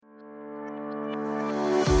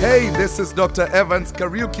Hey, this is Dr. Evans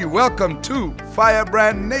Kariuki. Welcome to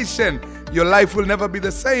Firebrand Nation. Your life will never be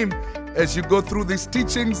the same as you go through these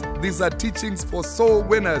teachings. These are teachings for soul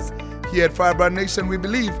winners. Here at Firebrand Nation, we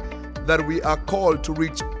believe that we are called to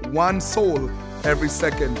reach one soul every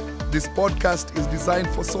second. This podcast is designed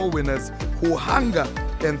for soul winners who hunger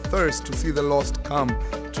and thirst to see the lost come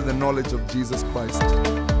to the knowledge of Jesus Christ.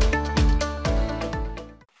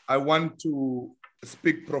 I want to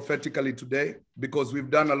speak prophetically today because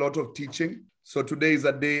we've done a lot of teaching. So today is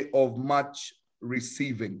a day of much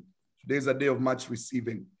receiving. Today is a day of much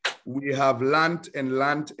receiving. We have learned and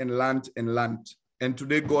learned and learned and learned. And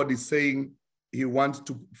today God is saying he wants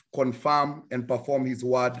to confirm and perform his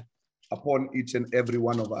word upon each and every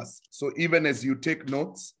one of us. So even as you take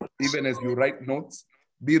notes, even as you write notes,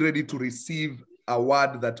 be ready to receive a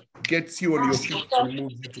word that gets you on your feet and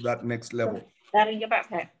moves you to that next level. That in your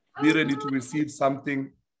backpack. Be ready to receive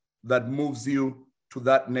something that moves you to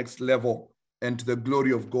that next level and to the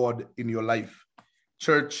glory of God in your life.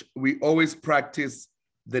 Church, we always practice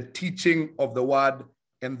the teaching of the word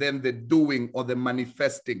and then the doing or the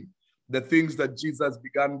manifesting, the things that Jesus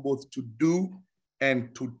began both to do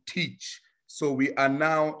and to teach. So we are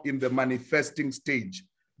now in the manifesting stage.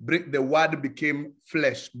 The word became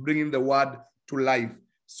flesh, bringing the word to life.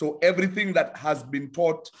 So everything that has been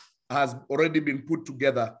taught has already been put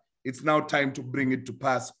together. It's now time to bring it to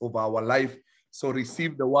pass over our life. So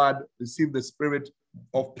receive the word, receive the spirit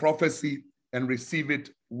of prophecy, and receive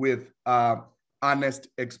it with honest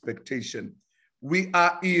expectation. We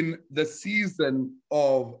are in the season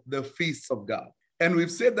of the feasts of God. And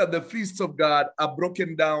we've said that the feasts of God are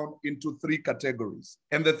broken down into three categories.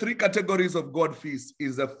 And the three categories of God feasts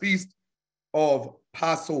is the feast of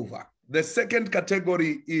Passover. The second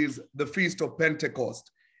category is the feast of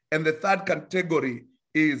Pentecost. And the third category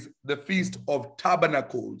is the Feast of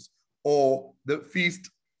Tabernacles, or the Feast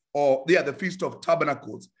of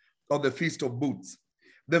Tabernacles, or the Feast of Booths.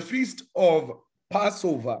 The Feast of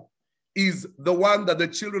Passover is the one that the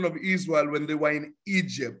children of Israel, when they were in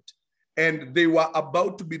Egypt, and they were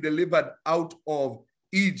about to be delivered out of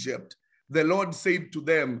Egypt, the Lord said to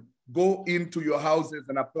them, go into your houses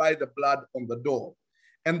and apply the blood on the door.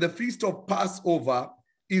 And the Feast of Passover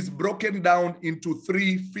is broken down into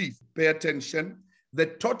three feasts. Pay attention. The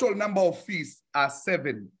total number of feasts are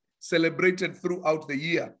 7, celebrated throughout the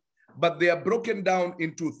year, but they are broken down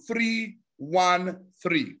into 3, 1,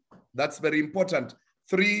 3. That's very important.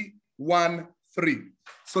 3, 1, 3.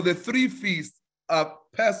 So the three feasts of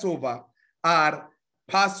Passover are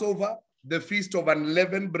Passover, the Feast of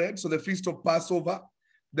Unleavened Bread, so the Feast of Passover,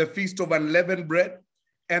 the Feast of Unleavened Bread,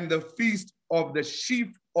 and the Feast of the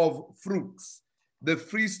Sheaf of Fruits, the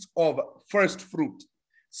Feast of First Fruit.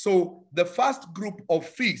 So the first group of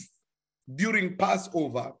feasts during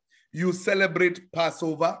Passover, you celebrate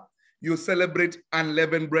Passover, you celebrate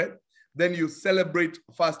unleavened bread, then you celebrate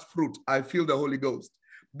first fruit. I feel the Holy Ghost.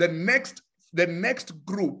 The next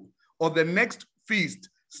group or the next feast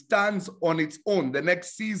stands on its own. The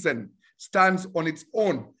next season stands on its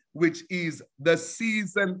own, which is the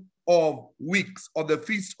season of weeks, or the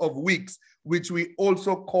Feast of Weeks, which we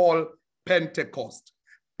also call Pentecost.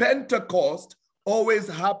 Pentecost always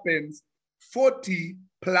happens 40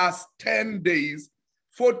 plus 10 days,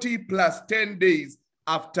 40 plus 10 days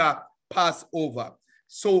after Passover.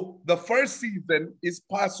 So the first season is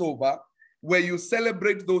Passover, where you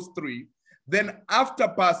celebrate those three. Then after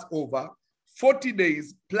Passover, 40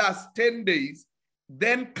 days plus 10 days,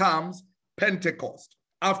 then comes Pentecost.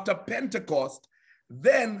 After Pentecost,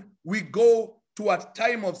 then we go to a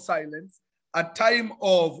time of silence, a time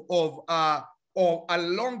of a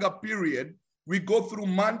longer period. We go through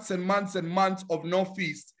months and months and months of no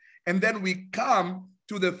feast, and then we come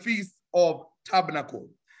to the Feast of Tabernacle.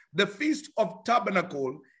 The Feast of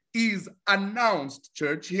Tabernacle is announced,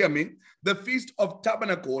 church, hear me. The Feast of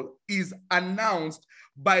Tabernacle is announced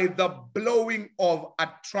by the blowing of a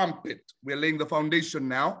trumpet. We're laying the foundation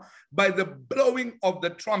now. By the blowing of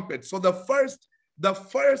the trumpet. So the first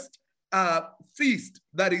feast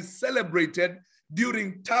that is celebrated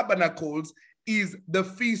during Tabernacles is the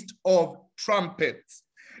Feast of Trumpets.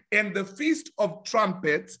 And the Feast of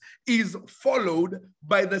Trumpets is followed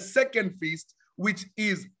by the second feast, which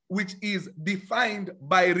is defined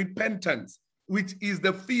by repentance, which is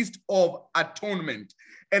the Feast of Atonement.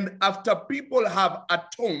 And after people have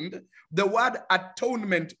atoned, the word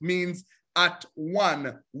atonement means at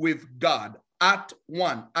one with God. At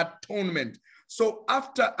one, atonement. So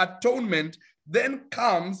after atonement, then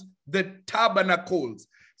comes the tabernacles.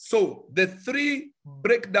 So the three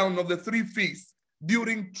breakdown of the three feasts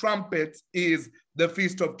during trumpets is the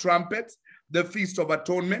Feast of Trumpets, the Feast of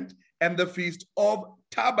Atonement, and the Feast of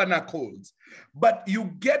Tabernacles. But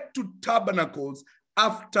you get to Tabernacles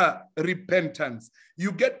after repentance.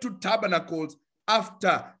 You get to Tabernacles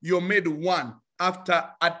after you're made one, after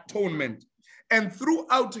atonement. And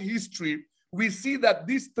throughout history, we see that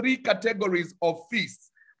these three categories of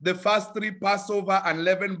feasts, the first three, Passover,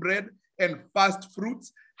 unleavened bread, and first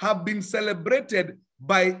fruits, have been celebrated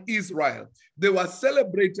by Israel. They were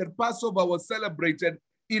celebrated, Passover was celebrated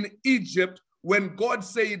in Egypt when God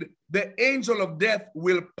said, the angel of death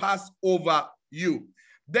will pass over you.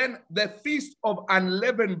 Then the Feast of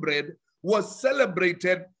Unleavened Bread was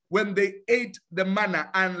celebrated when they ate the manna,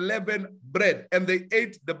 unleavened bread, and they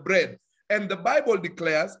ate the bread. And the Bible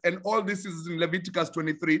declares, and all this is in Leviticus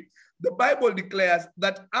 23, the Bible declares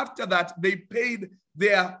that after that, they paid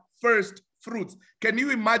their first fruits. Can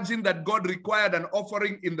you imagine that God required an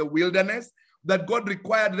offering in the wilderness, that God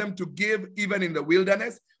required them to give even in the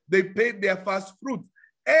wilderness? They paid their first fruits.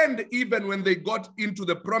 And even when they got into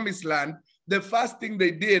the promised land, the first thing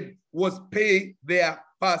they did was pay their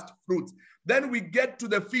first fruits. Then we get to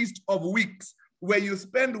the Feast of Weeks, where you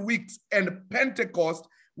spend weeks, and Pentecost,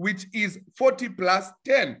 which is 40 plus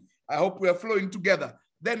 10. I hope we are flowing together.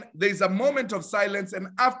 Then there's a moment of silence, and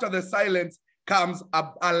after the silence comes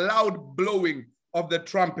a loud blowing of the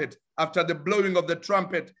trumpet. After the blowing of the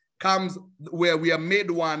trumpet comes where we are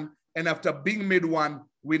made one, and after being made one,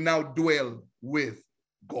 we now dwell with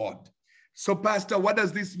God. So, Pastor, what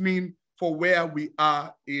does this mean for where we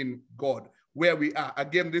are in God? Where we are.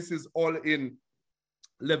 Again, this is all in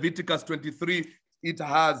Leviticus 23. It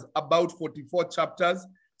has about 44 chapters.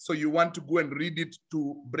 So you want to go and read it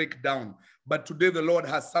to break down. But today the Lord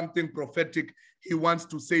has something prophetic he wants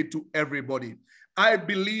to say to everybody. I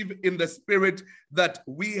believe in the spirit that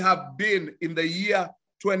we have been in the year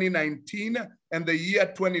 2019 and the year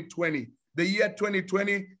 2020. The year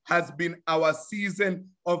 2020 has been our season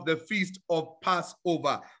of the Feast of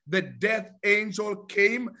Passover. The death angel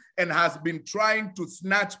came and has been trying to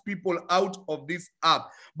snatch people out of this earth.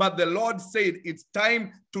 But the Lord said, it's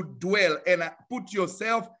time to dwell and put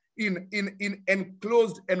yourself in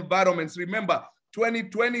enclosed environments. Remember,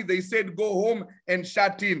 2020, they said, go home and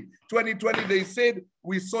shut in. 2020, they said,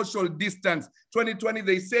 we social distance. 2020,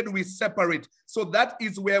 they said, we separate. So that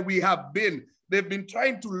is where we have been. They've been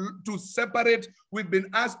trying to separate. We've been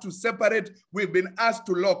asked to separate. We've been asked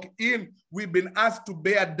to lock in. We've been asked to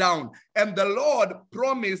bear down. And the Lord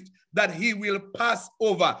promised that he will pass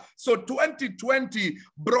over. So 2020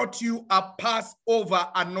 brought you a Passover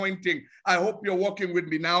anointing. I hope you're walking with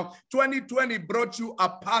me now. 2020 brought you a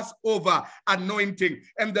Passover anointing.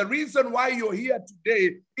 And the reason why you're here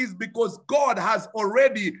today is because God has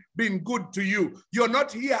already been good to you. You're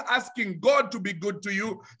not here asking God to be good to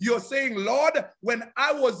you. You're saying, Lord, when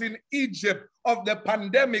I was in Egypt of the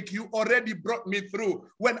pandemic, you already brought me through.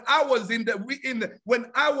 When I was when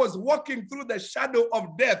I was walking through the shadow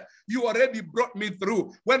of death, you already brought me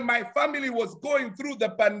through. When my family was going through the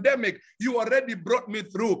pandemic, you already brought me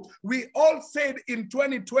through. We all said in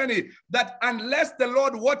 2020 that unless the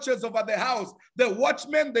Lord watches over the house, the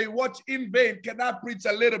watchmen, they watch in vain. Can I preach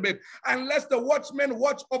a little bit? Unless the watchmen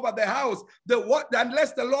watch over the house,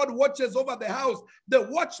 unless the Lord watches over the house, the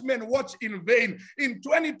watchmen watch in vain. In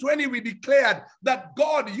 2020, we declared that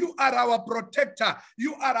God, you are our protector.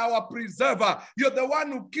 You are our preserver. You're the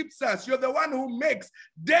one who keeps us. You're the one who makes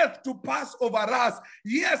death to pass over us.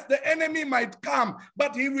 Yes, the enemy might come,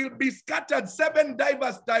 but he will be scattered 7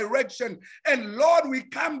 diverse directions. And Lord, we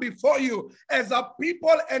come before you as a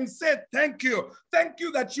people and say thank you. Thank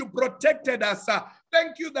you that you protected us.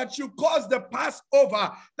 Thank you that you caused the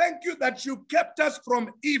Passover. Thank you that you kept us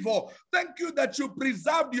from evil. Thank you that you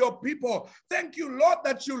preserved your people. Thank you, Lord,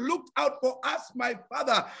 that you looked out for us, my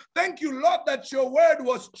Father. Thank you, Lord, that your word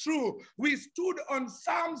was true. We stood on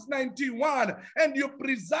Psalms 91 and you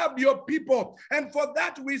preserved your people. And for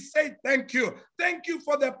that, we say thank you. Thank you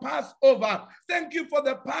for the Passover. Thank you for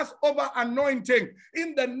the Passover anointing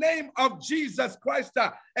in the name of Jesus Christ.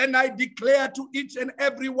 And I declare to each and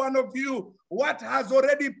every one of you, what has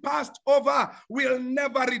already passed over will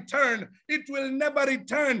never return. It will never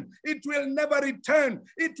return. It will never return.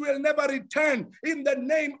 It will never return. In the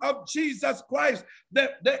name of Jesus Christ,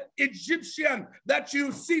 the Egyptian that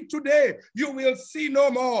you see today, you will see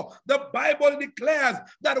no more. The Bible declares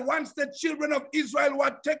that once the children of Israel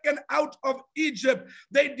were taken out of Egypt,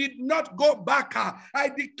 they did not go back. I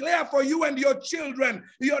declare for you and your children,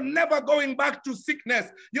 you're never going back to sickness.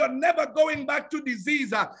 You're never going back to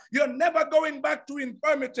disease. You're never going back to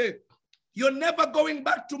infirmity. You're never going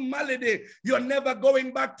back to malady. You're never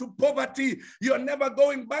going back to poverty. You're never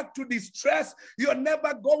going back to distress. You're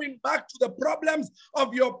never going back to the problems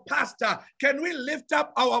of your pastor. Can we lift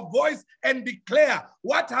up our voice and declare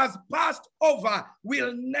what has passed over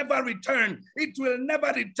will never return? It will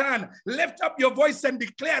never return. Lift up your voice and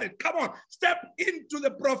declare it. Come on, step into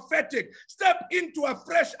the prophetic. Step into a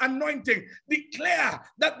fresh anointing. Declare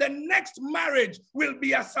that the next marriage will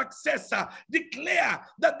be a successor. Declare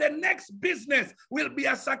that the next business will be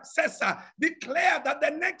a successor. Declare that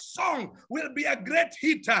the next song will be a great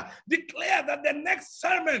hitter. Declare that the next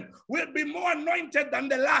sermon will be more anointed than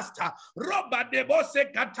the last.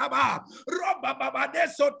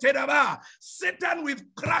 Satan, we've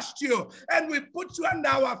crushed you and we put you under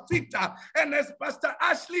our feet. And as Pastor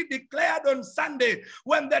Ashley declared on Sunday,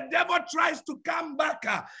 when the devil tries to come back,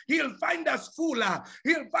 he'll find us full.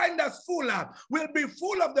 He'll find us full. We'll be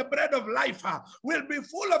full of the bread of life. We'll be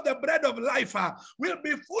full of the bread of life. We'll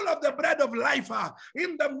be full of the bread of life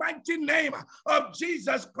in the mighty name of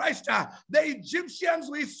Jesus Christ. The Egyptians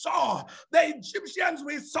we saw,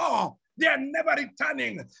 they are never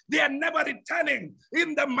returning. They are never returning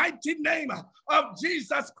in the mighty name of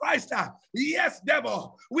Jesus Christ. Yes,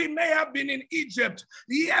 devil, we may have been in Egypt.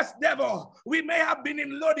 Yes, devil, we may have been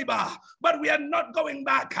in Lodibar, but we are not going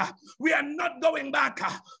back. We are not going back.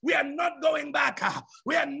 We are not going back.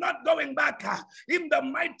 We are not going back in the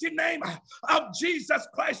mighty name of Jesus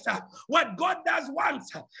Christ. What God does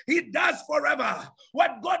once, he does forever.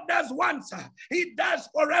 What God does once, he does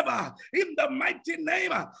forever. In the mighty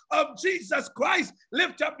name of Jesus Christ,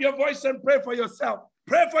 lift up your voice and pray for yourself.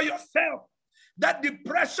 Pray for yourself. That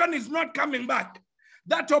depression is not coming back.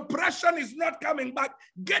 That oppression is not coming back.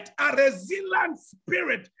 Get a resilient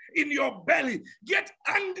spirit in your belly. Get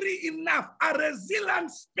angry enough, a resilient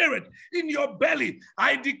spirit in your belly.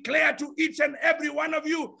 I declare to each and every one of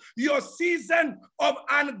you, your season of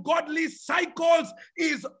ungodly cycles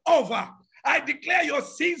is over. I declare your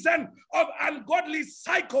season of ungodly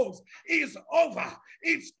cycles is over.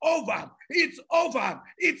 It's over. It's over.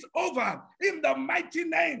 It's over. In the mighty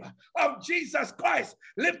name of Jesus Christ,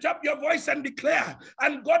 lift up your voice and declare,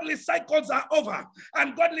 ungodly cycles are over.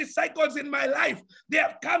 Ungodly cycles in my life, they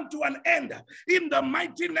have come to an end. In the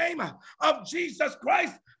mighty name of Jesus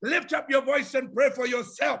Christ, lift up your voice and pray for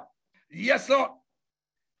yourself. Yes, Lord.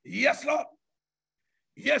 Yes, Lord.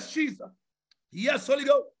 Yes, Jesus. Yes, Holy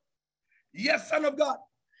Ghost. Yes, Son of God.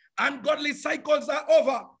 Ungodly cycles are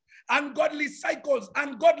over. Ungodly cycles,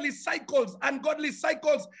 ungodly cycles, ungodly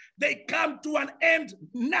cycles, they come to an end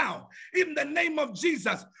now. In the name of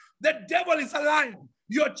Jesus, the devil is a liar.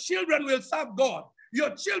 Your children will serve God.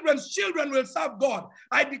 Your children's children will serve God.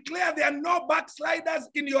 I declare there are no backsliders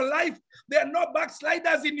in your life. There are no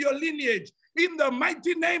backsliders in your lineage. In the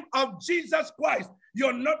mighty name of Jesus Christ,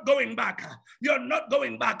 you're not going back. You're not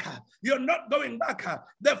going back. You're not going back.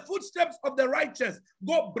 The footsteps of the righteous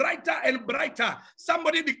go brighter and brighter.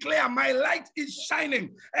 Somebody declare, my light is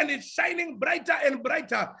shining, and it's shining brighter and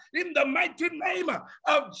brighter. In the mighty name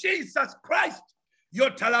of Jesus Christ.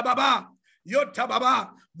 Yotalababa,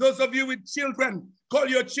 Yotababa. Those of you with children, call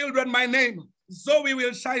your children my name. Zoe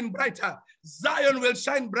will shine brighter. Zion will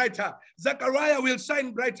shine brighter. Zachariah will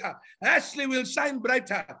shine brighter. Ashley will shine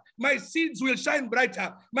brighter. My seeds will shine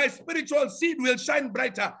brighter. My spiritual seed will shine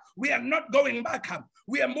brighter. We are not going back.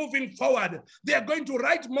 We are moving forward. They are going to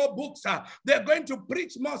write more books. They are going to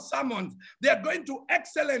preach more sermons. They are going to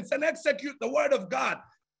excellence and execute the word of God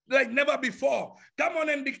like never before. Come on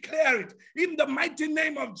and declare it. In the mighty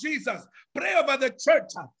name of Jesus, pray over the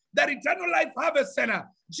church, that Eternal Life Harvest Center,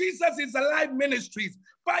 Jesus is Alive Ministries,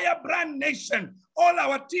 Firebrand Nation, all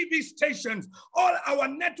our TV stations, all our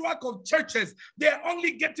network of churches, they're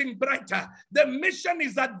only getting brighter. The mission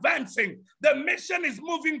is advancing. The mission is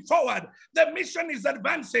moving forward. The mission is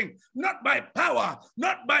advancing, not by power,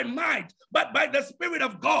 not by might, but by the Spirit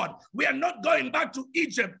of God. We are not going back to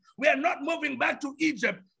Egypt. We are not moving back to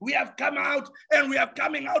Egypt. We have come out, and we are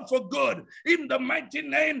coming out for good. In the mighty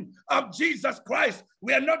name of Jesus Christ,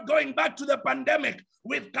 we are not going back to the pandemic.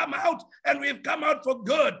 We've come out, and we've come out for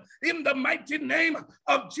good. In the mighty name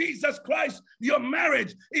of Jesus Christ, your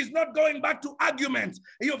marriage is not going back to arguments.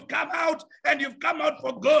 You've come out, and you've come out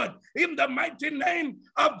for good. In the mighty name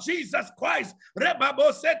of Jesus Christ.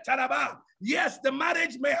 Yes, the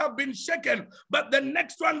marriage may have been shaken, but the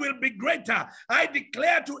next one will be greater. I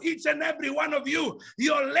declare to each and every one of you,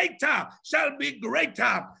 your later shall be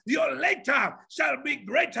greater. Your later shall be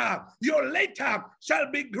greater. Your later shall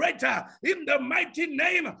be greater. In the mighty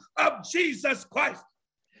name of Jesus Christ.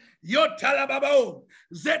 Yotalababo,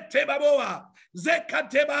 Zetebaboa,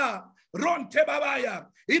 Zekateba, Rontebabaya.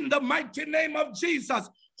 In the mighty name of Jesus.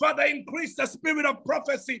 Father, increase the spirit of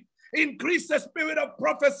prophecy. Increase the spirit of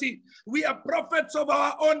prophecy. We are prophets of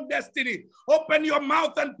our own destiny. Open your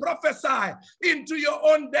mouth and prophesy into your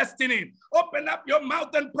own destiny. Open up your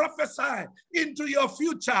mouth and prophesy into your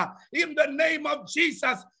future. In the name of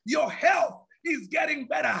Jesus, your health is getting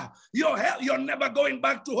better. Your health, you're never going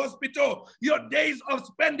back to hospital. Your days of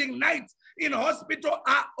spending nights in hospital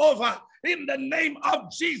are over. In the name of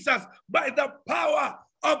Jesus, by the power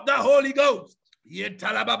of the Holy Ghost.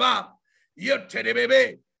 Yetalababa,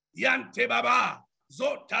 yeterebebe. Yante Baba,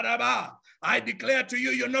 Zotaraba. I declare to you,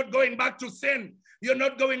 you're not going back to sin. You're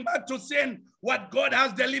not going back to sin. What God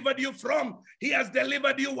has delivered you from, He has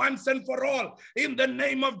delivered you once and for all. In the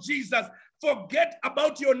name of Jesus, forget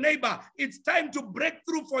about your neighbor. It's time to break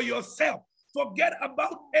through for yourself. Forget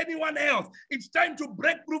about anyone else. It's time to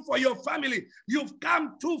break through for your family. You've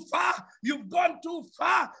come too far. You've gone too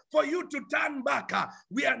far for you to turn back.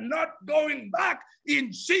 We are not going back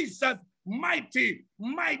in Jesus' mighty,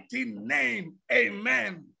 mighty name.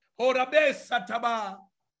 Amen. Horabe sataba.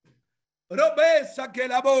 Robe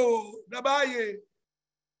sakelabo. Rabaye.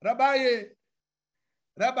 Rabaye.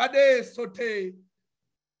 Rabade sote.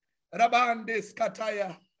 Rabande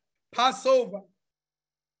skataya. Passover.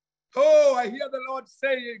 Oh, I hear the Lord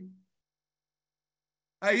saying.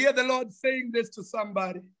 I hear the Lord saying this to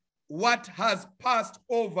somebody. What has passed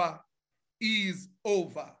over is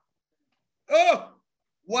over. Oh,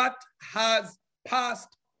 what has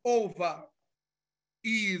passed over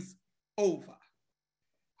is over.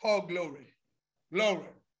 Oh, glory, glory,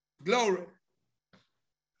 glory.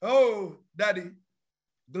 Oh, Daddy,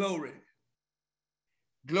 glory,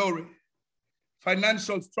 glory.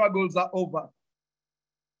 Financial struggles are over.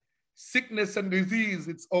 Sickness and disease,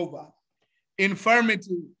 it's over.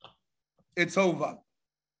 Infirmity, it's over.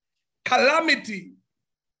 Calamity,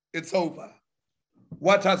 it's over.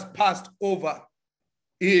 What has passed over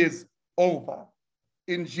is over.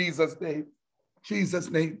 In Jesus' name. Jesus'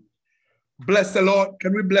 name. Bless the Lord.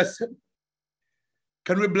 Can we bless him?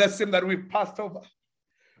 Can we bless him that we've passed over?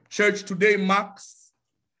 Church, today marks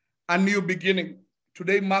a new beginning.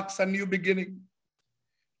 Today marks a new beginning.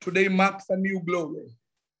 Today marks a new glory.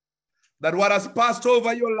 That what has passed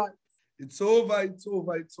over your life, it's over, it's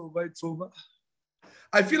over, it's over, it's over.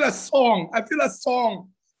 I feel a song. I feel a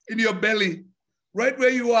song in your belly, right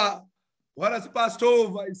where you are. What has passed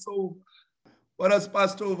over, it's over. What has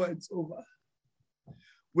passed over, it's over.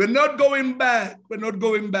 We're not going back. We're not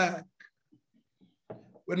going back.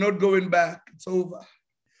 We're not going back. It's over.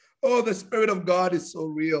 Oh, the Spirit of God is so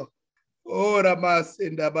real. Oh, Ramas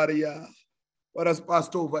in Dabaria. What has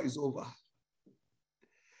passed over is over.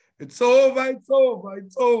 It's over, it's over,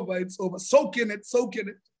 it's over, it's over. Soak in it, soak in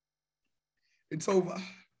it. It's over.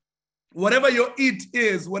 Whatever your it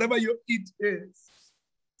is, whatever your it is,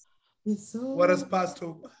 it's over, what has passed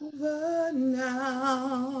over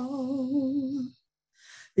now.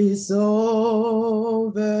 It's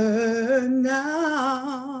over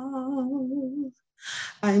now.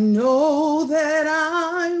 I know that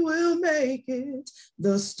I will make it.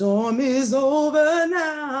 The storm is over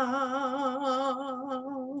now.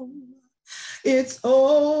 It's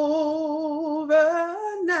over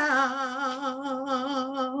now.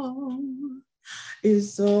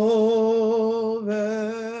 It's over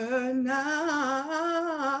now.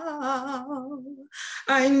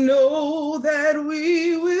 I know that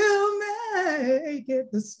we will make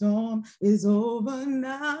it. The storm is over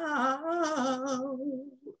now.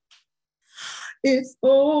 It's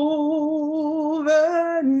over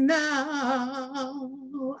now.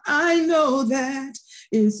 I know that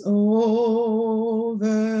it's over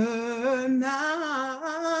now.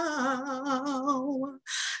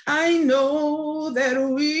 I know that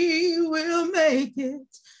we will make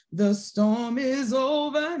it. The storm is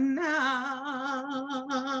over now.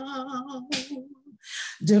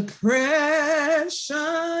 Depression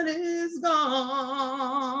is gone.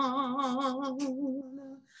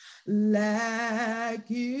 Lack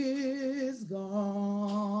is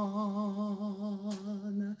gone.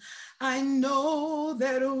 I know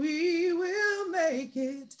that we will make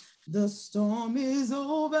it. The storm is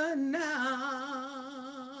over now.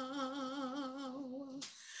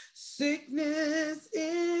 Sickness,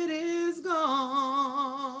 it is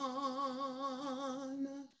gone.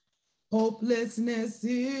 Hopelessness,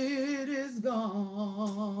 it is gone.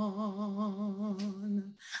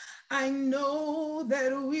 I know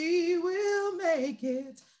that we will make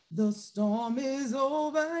it. The storm is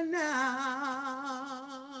over now.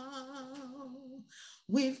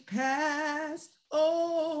 We've passed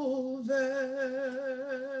over.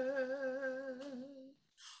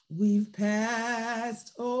 We've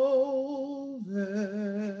passed over.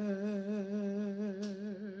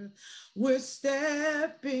 We're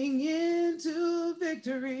stepping into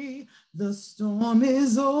victory. The storm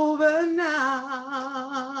is over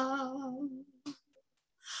now.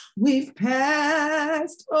 We've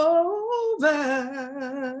passed over.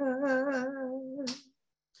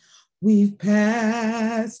 We've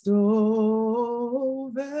passed over.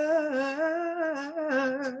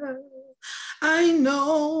 I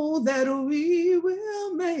know that we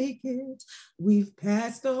will make it. We've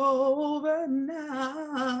passed over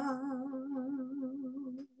now.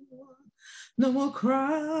 No more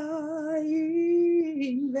crying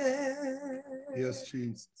there. Yes,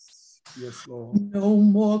 Jesus. Yes, Lord. No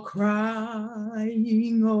more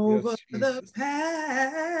crying over Yes, the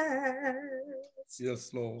past.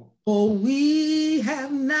 Yes, Lord. For we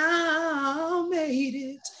have now made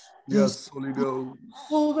it. Yes, Holy Ghost.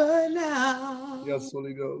 Over now. Yes,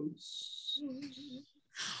 Holy Ghost.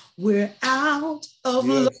 We're out of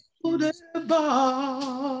Yes. Lodebar.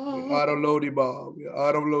 We're out of Lodebar. We're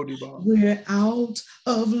out of Lodebar. We're out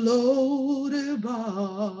of Lodebar.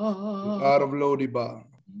 We're out of Lodebar.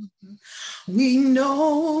 We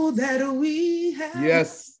know that we have.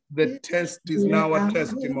 Yes, the test is now a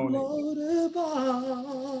testimony.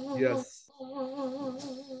 Yes.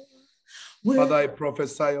 Father, I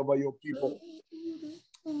prophesy over your people.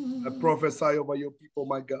 I prophesy over your people,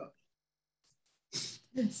 my God.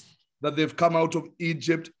 Yes. That they've come out of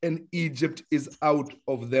Egypt and Egypt is out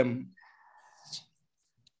of them.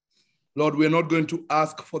 Lord, we're not going to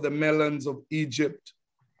ask for the melons of Egypt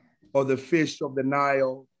or the fish of the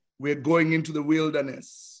Nile. We're going into the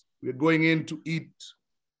wilderness. We're going in to eat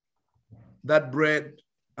that bread,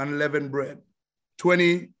 unleavened bread.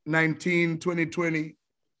 2019, 2020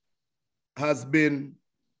 has been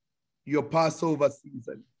your Passover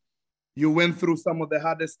season. You went through some of the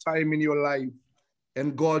hardest time in your life.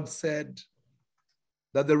 And God said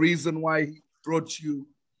that the reason why he brought you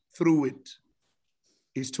through it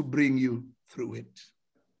is to bring you through it,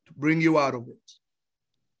 to bring you out of it.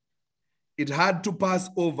 It had to pass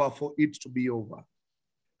over for it to be over.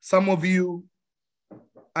 Some of you,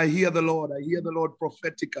 I hear the Lord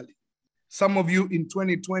prophetically. Some of you in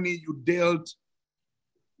 2020, you dealt,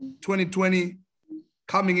 2020,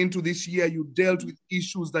 coming into this year, you dealt with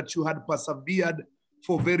issues that you had persevered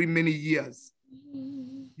for very many years.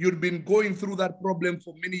 You'd been going through that problem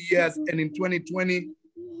for many years, and in 2020,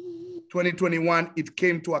 2021, it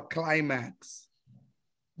came to a climax.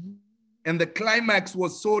 And the climax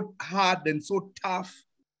was so hard and so tough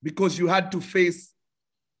because you had to face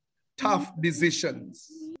tough decisions.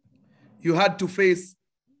 You had to face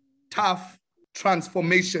tough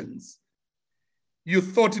transformations. You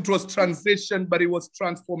thought it was transition, but it was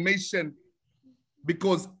transformation,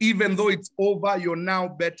 because even though it's over, you're now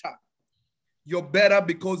better. You're better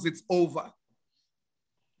because it's over.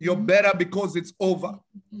 You're better because it's over.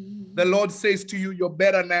 The Lord says to you, you're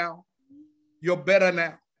better now. You're better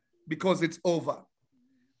now because it's over.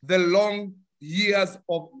 The long years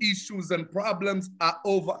of issues and problems are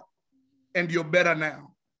over, and you're better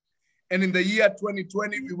now. And in the year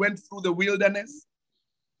 2020, we went through the wilderness.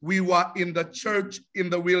 We were in the church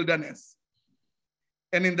in the wilderness.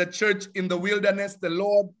 And in the church in the wilderness, the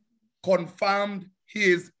Lord confirmed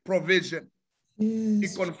his provision. Yes. He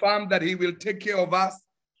confirmed that he will take care of us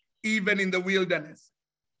even in the wilderness.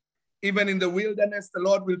 Even in the wilderness, the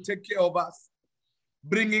Lord will take care of us,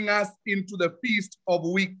 bringing us into the Feast of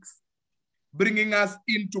Weeks, bringing us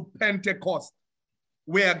into Pentecost,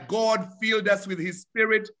 where God filled us with his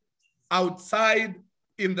Spirit outside,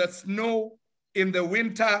 in the snow, in the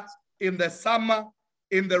winter, in the summer,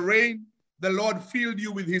 in the rain. The Lord filled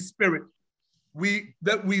you with his Spirit. We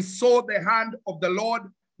saw the hand of the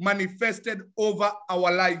Lord manifested over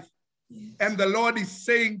our life. Yes. And the Lord is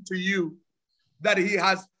saying to you that he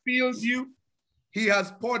has filled you. He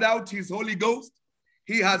has poured out his Holy Ghost.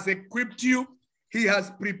 He has equipped you. He has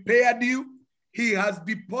prepared you. He has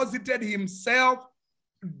deposited himself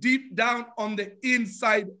deep down on the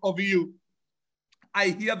inside of you. I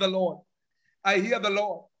hear the Lord. I hear the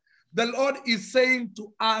Lord. The Lord is saying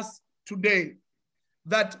to us today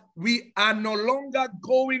that we are no longer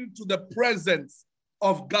going to the presence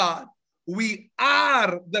of God. We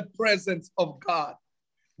are the presence of God.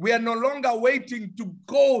 We are no longer waiting to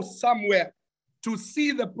go somewhere to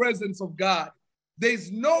see the presence of God. There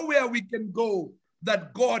is nowhere we can go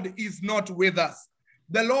that God is not with us.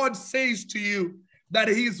 The Lord says to you that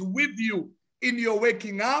he is with you in your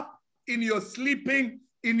waking up, in your sleeping,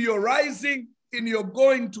 in your rising, in your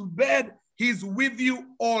going to bed. He's with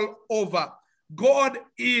you all over. God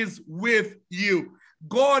is with you.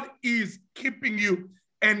 God is keeping you,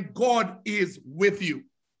 and God is with you.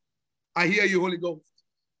 I hear you, Holy Ghost.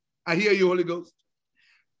 I hear you, Holy Ghost.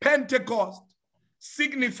 Pentecost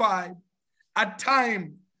signified a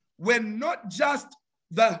time when not just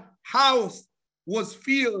the house was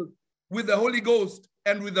filled with the Holy Ghost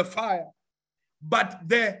and with the fire, but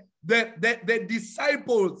the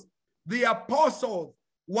disciples, the apostles,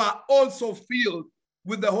 were also filled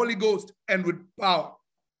with the Holy Ghost and with power.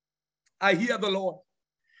 I hear the Lord.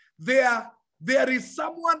 There is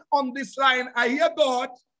someone on this line. I hear God.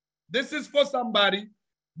 This is for somebody.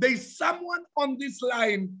 There is someone on this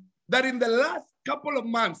line that in the last couple of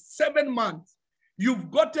months, 7 months, you've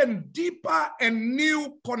gotten deeper and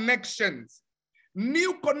new connections.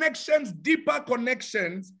 New connections, deeper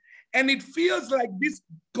connections. And it feels like these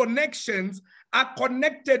connections are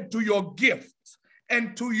connected to your gifts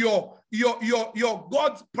and to your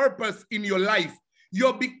God's purpose in your life.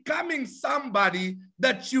 You're becoming somebody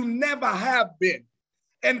that you never have been.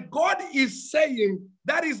 And God is saying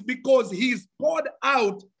that is because he's poured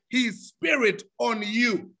out his spirit on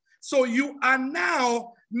you. So you are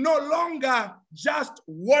now no longer just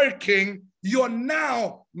working, you're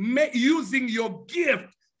now using your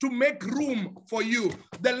gift to make room for you.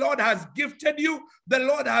 The Lord has gifted you, the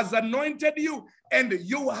Lord has anointed you, and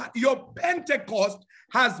your Pentecost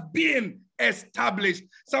has been established.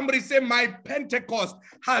 Somebody say, my Pentecost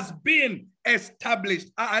has been established.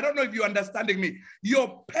 I don't know if you're understanding me.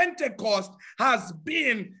 Your Pentecost has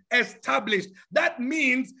been established. That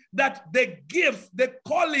means that the gifts, the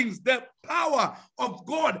callings, the power of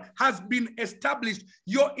God has been established.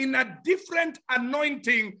 You're in a different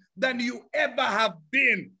anointing than you ever have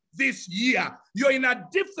been this year. You're in a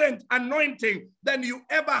different anointing than you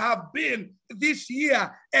ever have been this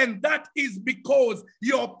year. And that is because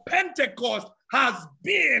your Pentecost has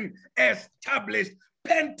been established.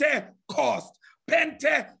 Pentecost,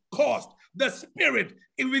 the Spirit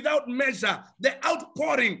without measure, the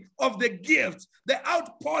outpouring of the gifts, the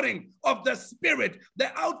outpouring of the Spirit,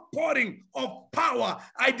 the outpouring of power.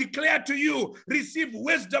 I declare to you, receive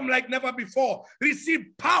wisdom like never before, receive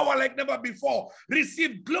power like never before,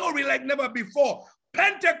 receive glory like never before.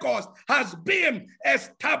 Pentecost has been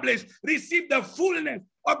established. Receive the fullness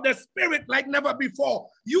of the Spirit like never before.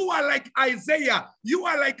 You are like Isaiah. You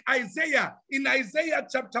are like Isaiah in Isaiah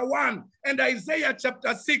chapter 1 and Isaiah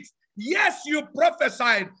chapter 6. Yes, you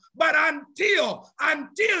prophesied, but until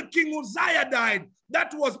King Uzziah died,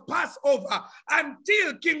 that was Passover.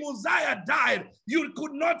 Until King Uzziah died, you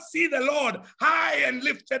could not see the Lord high and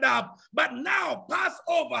lifted up. But now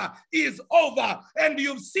Passover is over, and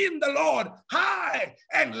you've seen the Lord high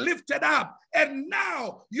and lifted up. And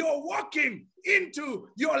now you're walking into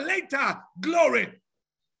your later glory.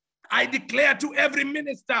 I declare to every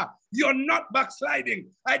minister, you're not backsliding.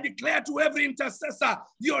 I declare to every intercessor,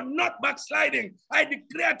 you're not backsliding. I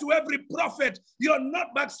declare to every prophet, you're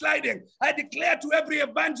not backsliding. I declare to every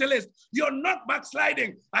evangelist, you're not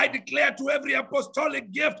backsliding. I declare to every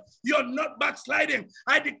apostolic gift, you're not backsliding.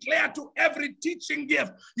 I declare to every teaching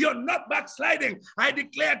gift, you're not backsliding. I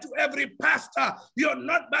declare to every pastor, you're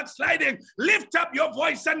not backsliding. Lift up your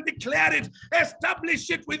voice and declare it. Establish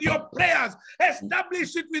it with your prayers.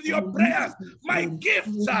 Establish it with your prayers. My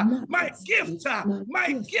gifts are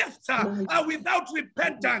without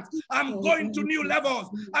repentance. I'm going to new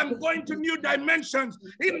levels. I'm going to new dimensions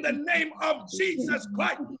in the name of Jesus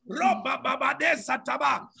Christ.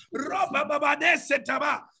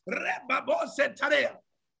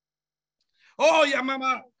 Oh, yeah,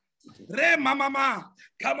 mama.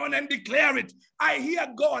 Come on and declare it. I hear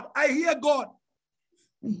God. I hear God.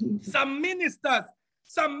 Some ministers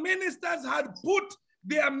had put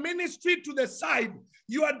their ministry to the side.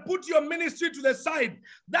 You had put your ministry to the side.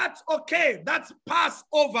 That's okay. That's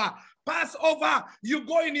Passover. Passover, you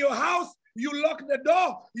go in your house, you lock the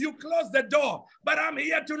door, you close the door. But I'm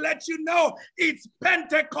here to let you know it's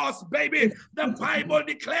Pentecost, baby. The Bible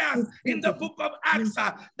declares in the book of Acts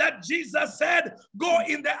that Jesus said, go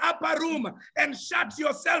in the upper room and shut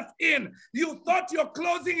yourself in. You thought you're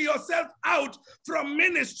closing yourself out from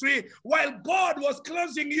ministry while God was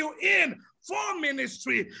closing you in for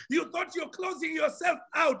ministry. You thought you're closing yourself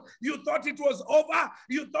out. You thought it was over.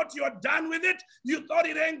 You thought you're done with it. You thought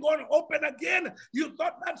it ain't going to open again. You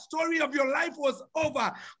thought that story of your life was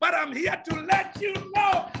over. But I'm here to let you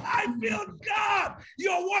know, I feel God.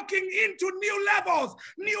 You're walking into new levels,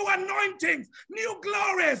 new anointings, new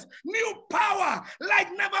glories, new power like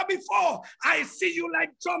never before. I see you like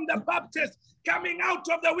John the Baptist coming out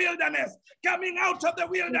of the wilderness, coming out of the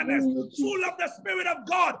wilderness, full of the Spirit of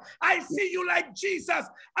God. I see you like Jesus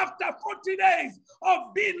after 40 days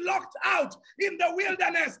of being locked out in the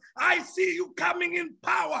wilderness. I see you coming in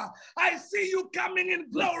power. I see you coming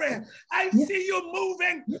in glory. I see you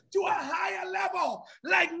moving to a higher level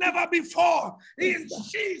like never before. In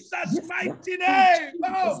Jesus' mighty name.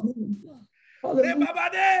 Oh.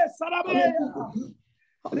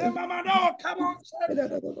 Come on,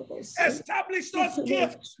 establish those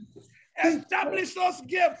gifts. Establish those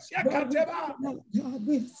gifts. God,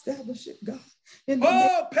 we establish it, God.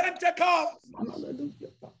 Oh, Pentecost.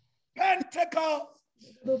 Hallelujah. Pentecost.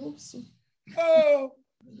 Oh,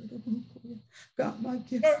 God, my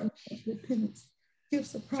gifts of repentance,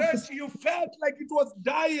 gifts of prophecy. Church, you felt like it was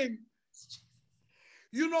dying.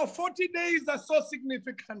 You know, 40 days are so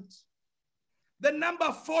significant. The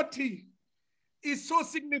number 40 is so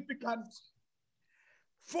significant.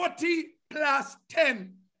 40 plus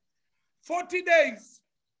 10. 40 days.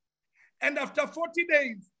 And after 40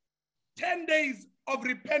 days, 10 days of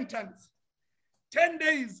repentance. 10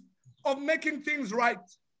 days of making things right.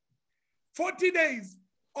 40 days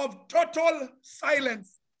of total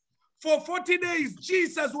silence. For 40 days,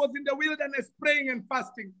 Jesus was in the wilderness praying and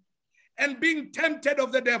fasting and being tempted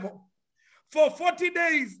of the devil. For 40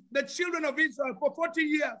 days, the children of Israel, for 40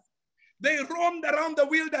 years, they roamed around the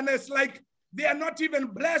wilderness like they are not even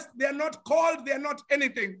blessed, they are not called, they are not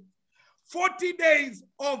anything. 40 days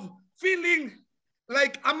of feeling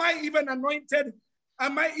like, am I even anointed?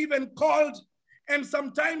 Am I even called? And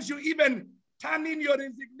sometimes you even turn in your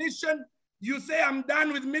resignation. You say, I'm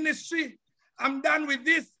done with ministry. I'm done with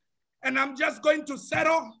this. And I'm just going to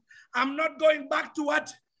settle. I'm not going back to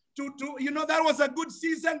what, that was a good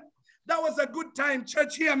season. That was a good time.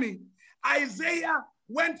 Church, hear me. Isaiah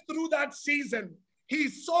went through that season. He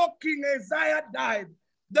saw King Uzziah died.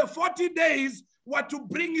 The 40 days were to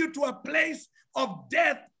bring you to a place of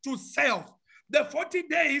death to self. The 40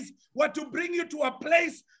 days were to bring you to a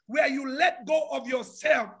place where you let go of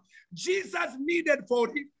yourself. Jesus needed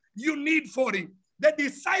 40. You need 40. The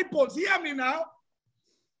disciples, hear me now.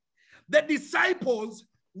 The disciples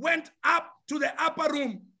went up to the upper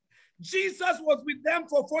room. Jesus was with them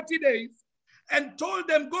for 40 days and told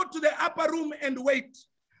them, go to the upper room and wait.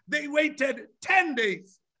 They waited 10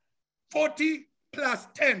 days, 40 plus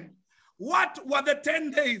 10. What were the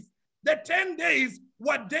 10 days? The 10 days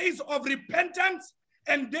were days of repentance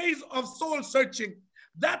and days of soul searching.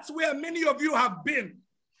 That's where many of you have been.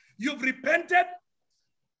 You've repented,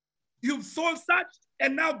 you've soul searched,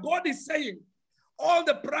 and now God is saying, all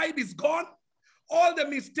the pride is gone, all the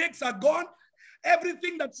mistakes are gone,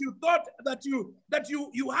 everything that you thought that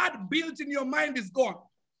you had built in your mind is gone.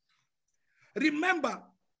 Remember,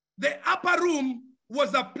 the upper room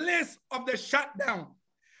was a place of the shutdown,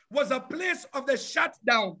 was a place of the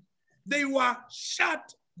shutdown. They were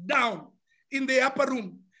shut down in the upper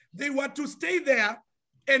room. They were to stay there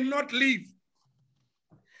and not leave.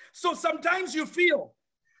 So sometimes you feel,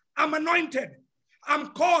 I'm anointed, I'm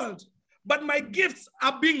called, but my gifts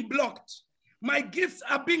are being blocked. My gifts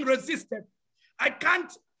are being resisted. I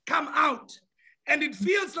can't come out. And it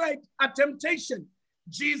feels like a temptation.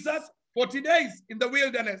 Jesus, 40 days in the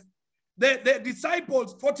wilderness. The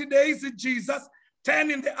disciples, 40 days in Jesus,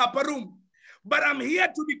 10 in the upper room. But I'm here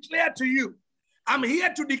to declare to you, I'm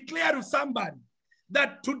here to declare to somebody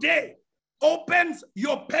that today opens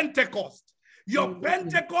your Pentecost. Your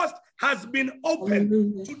Pentecost has been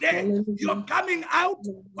opened today. You're coming out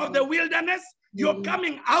of the wilderness. You're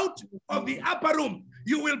coming out of the upper room.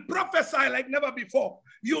 You will prophesy like never before.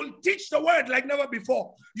 You'll teach the word like never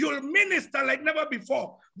before. You'll minister like never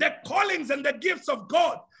before. The callings and the gifts of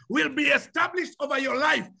God will be established over your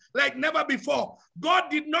life like never before. God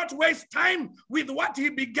did not waste time with what he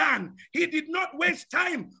began. He did not waste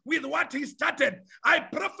time with what he started. I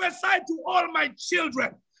prophesy to all my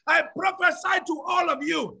children. I prophesy to all of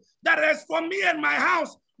you that as for me and my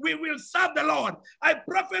house, we will serve the Lord. I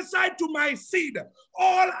prophesy to my seed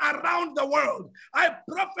all around the world. I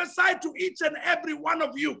prophesy to each and every one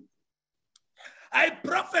of you. I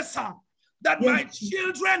prophesy that my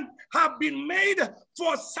children have been made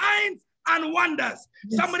for signs and wonders.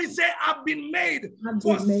 Somebody say, I've been made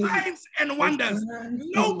for signs and wonders.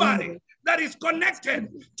 Nobody that is connected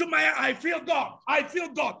to my, I feel God.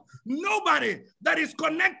 Nobody that is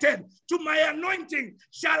connected to my anointing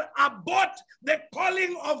shall abort the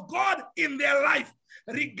calling of God in their life.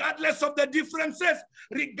 Regardless of the differences,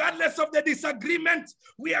 regardless of the disagreements,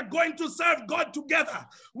 we are going to serve God together.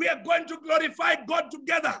 We are going to glorify God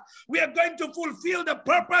together. We are going to fulfill the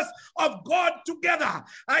purpose of God together.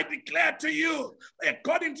 I declare to you,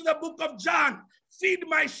 according to the book of John Feed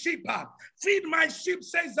my sheep. Feed my sheep,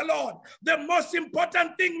 says the Lord. The most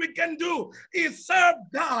important thing we can do is serve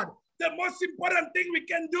God. The most important thing we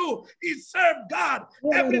can do is serve God.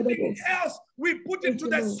 Everything else we put it to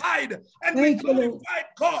the side and we glorify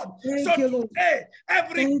God. So today,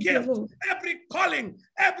 every gift, every calling,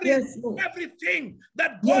 everything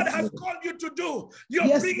that God has called you to do,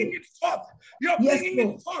 you're bringing it forth. You're bringing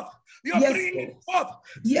it forth. You're bringing it forth.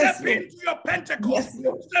 Step into your Pentecost.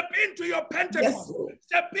 Step into your Pentecost.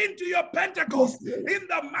 Step into your Pentecost in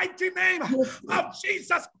the mighty name of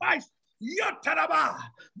Jesus Christ. Yotaraba,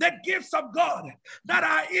 the gifts of God that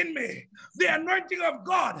are in me, the anointing of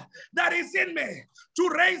God that is in me to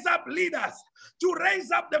raise up leaders, to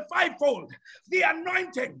raise up the fivefold, the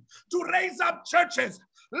anointing to raise up churches.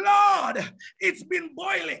 Lord, it's been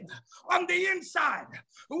boiling on the inside.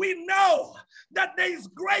 We know that there is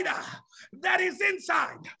greater that is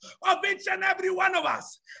inside of each and every one of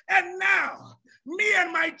us. And now, me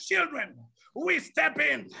and my children, we step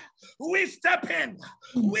in, we step in,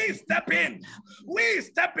 we step in, we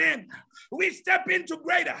step in, we step into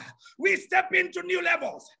greater, we step into new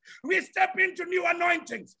levels, we step into new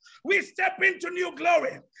anointings, we step into new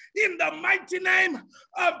glory. In the mighty name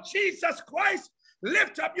of Jesus Christ,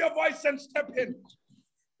 lift up your voice and step in.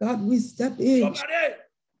 God, we step in. Somebody.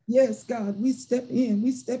 Yes, God, we step in.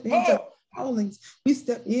 We step into callings. We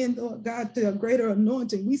step in, Lord God, to a greater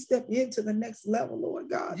anointing. We step into the next level, Lord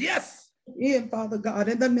God. Yes. In, Father God,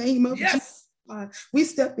 in the name of Jesus, God, we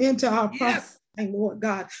step into our promise, Lord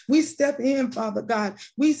God. We step in, Father God.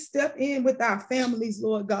 We step in with our families,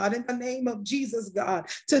 Lord God, in the name of Jesus, God.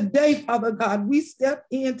 Today, Father God, we step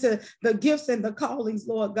into the gifts and the callings,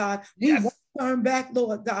 Lord God. We won't turn back,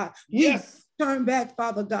 Lord God. We turn back,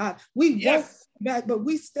 Father God. We won't back, but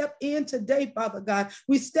we step in today, Father God.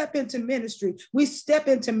 We step into ministry. We step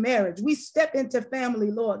into marriage. We step into family,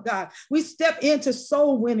 Lord God. We step into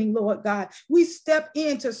soul winning, Lord God. We step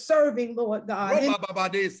into serving, Lord God.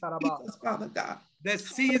 Jesus, Father God. The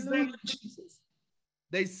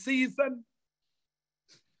season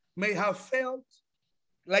may have felt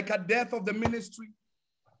like a death of the ministry,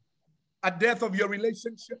 a death of your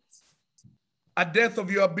relationships, a death of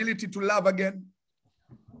your ability to love again.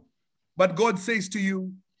 But God says to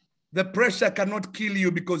you, the pressure cannot kill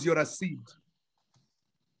you because you're a seed.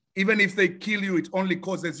 Even if they kill you, it only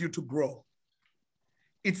causes you to grow.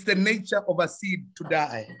 It's the nature of a seed to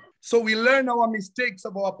die. So we learn our mistakes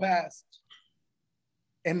of our past.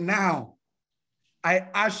 And now I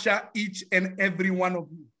usher each and every one of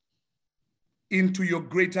you into your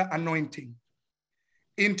greater anointing,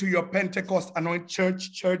 into your Pentecost anointing.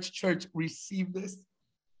 Church, receive this.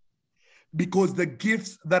 Because the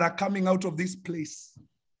gifts that are coming out of this place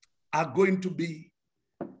are going to be,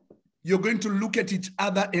 you're going to look at each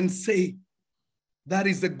other and say, that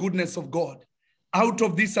is the goodness of God. Out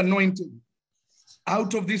of this anointing,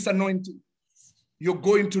 you're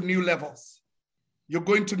going to new levels. You're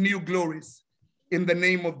going to new glories in the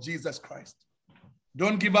name of Jesus Christ.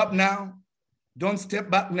 Don't give up now. Don't step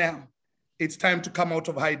back now. It's time to come out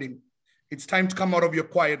of hiding. It's time to come out of your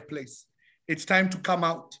quiet place. It's time to come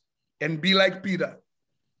out and be like Peter,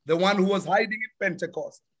 the one who was hiding in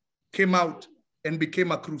Pentecost, came out and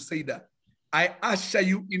became a crusader. I usher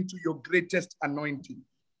you into your greatest anointing.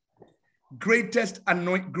 Greatest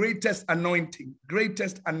anointing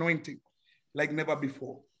like never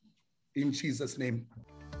before. In Jesus' name.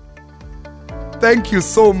 Thank you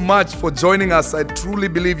so much for joining us. I truly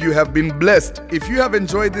believe you have been blessed. If you have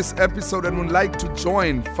enjoyed this episode and would like to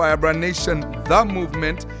join Firebrand Nation, the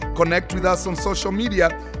movement, connect with us on social media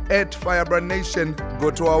at Firebrand Nation. Go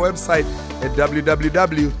to our website at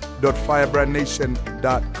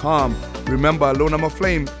www.firebrandnation.com. Remember, alone I'm a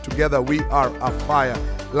flame. Together we are a fire.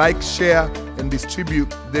 Like, share, and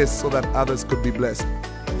distribute this so that others could be blessed.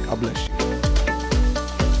 God bless you.